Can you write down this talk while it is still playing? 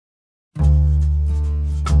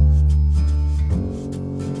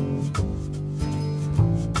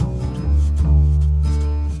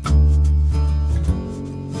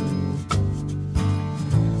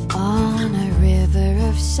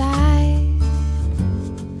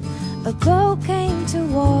boat came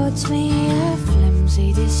towards me, a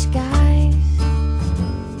flimsy disguise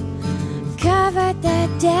covered the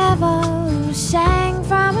devil who sang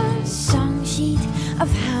from a song sheet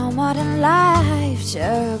of how modern life's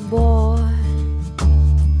a bore.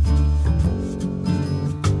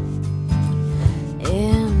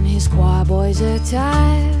 In his choir boy's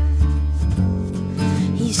attire,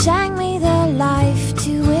 he sang me the life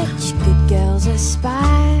to which good girls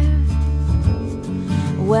aspire,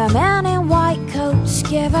 where men in white coats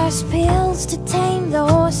give us pills to tame the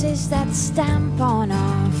horses that stamp on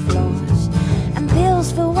our floors, and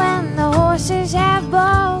pills for when the horses have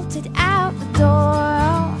bolted out the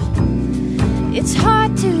door. It's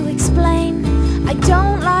hard to explain, I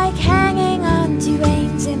don't like hanging on to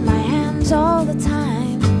reins in my hands all the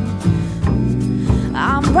time.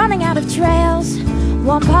 I'm running out of trails,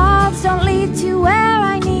 warm paths don't lead to where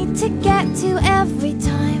I need to get to every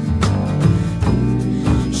time.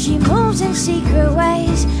 She moves in secret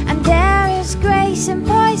ways, and there is grace and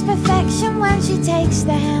poised perfection when she takes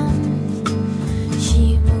the helm.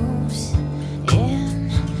 She moves in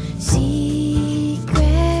secret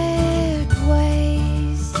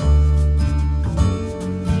ways.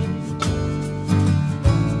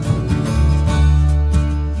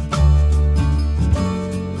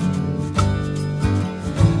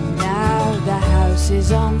 Now the house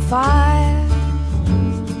is on fire,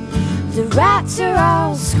 the rats are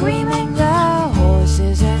all screaming, the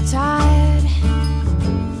horses are tired.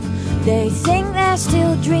 They think they're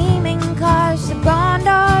still dreaming, 'cause the barn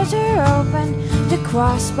doors are open, the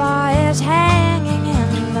crossbar is hanging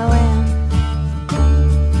in the wind.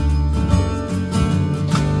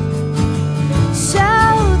 So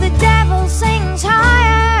the devil sings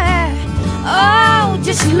higher, oh,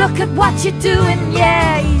 just look at what you're doing,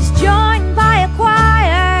 yeah. He's joined by a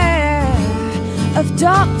choir of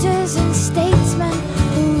doctors and statesmen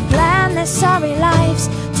who plan their sorry lives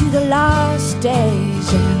to the last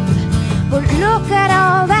day's end. But look at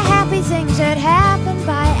all the happy things that happen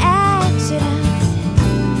by accident.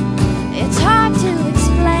 It's hard to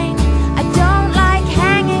explain, I don't like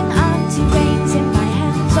hanging on to reins in my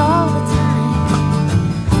hands all the time.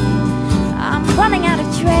 I'm running out of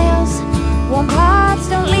trails, warm paths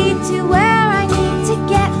don't lead to where I need to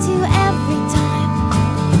get to every time.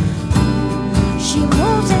 She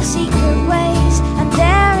moves in secret ways, and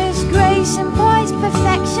there is grace and poised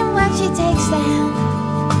perfection when she takes the helm.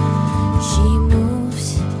 She moves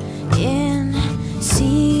in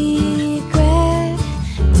secret.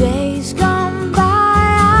 Days gone by,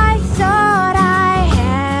 I thought I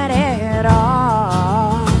had it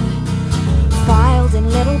all filed in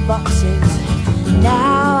little boxes.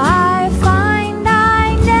 Now I find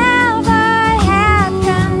I never had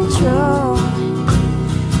control,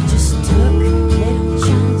 just took little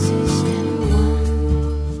chances and won.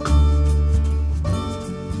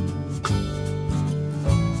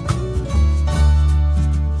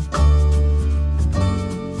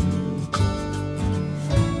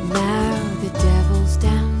 Now the devil's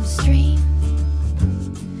downstream,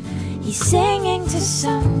 he's singing to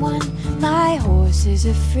someone, my horses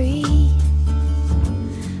are free.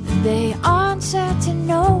 They answer to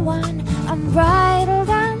no one, unbridled,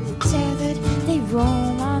 untethered, they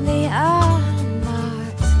roam on the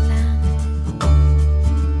unmarked land.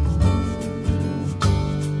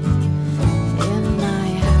 In my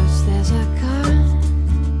house there's a calm,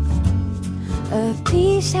 a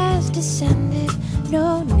peace has descended,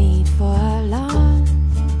 no need for alarm.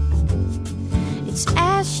 It's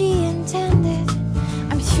as she intended,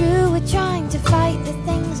 I'm through with trying to fight the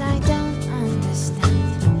things I don't understand.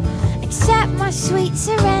 Accept my sweet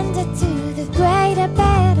surrender to the greater,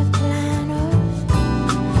 better plan.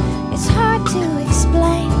 Oh, it's hard to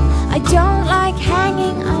explain, I don't like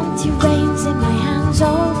hanging on to reins in my hands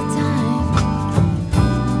all the time.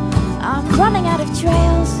 I'm running out of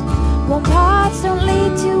trails, warm paths don't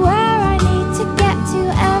lead to where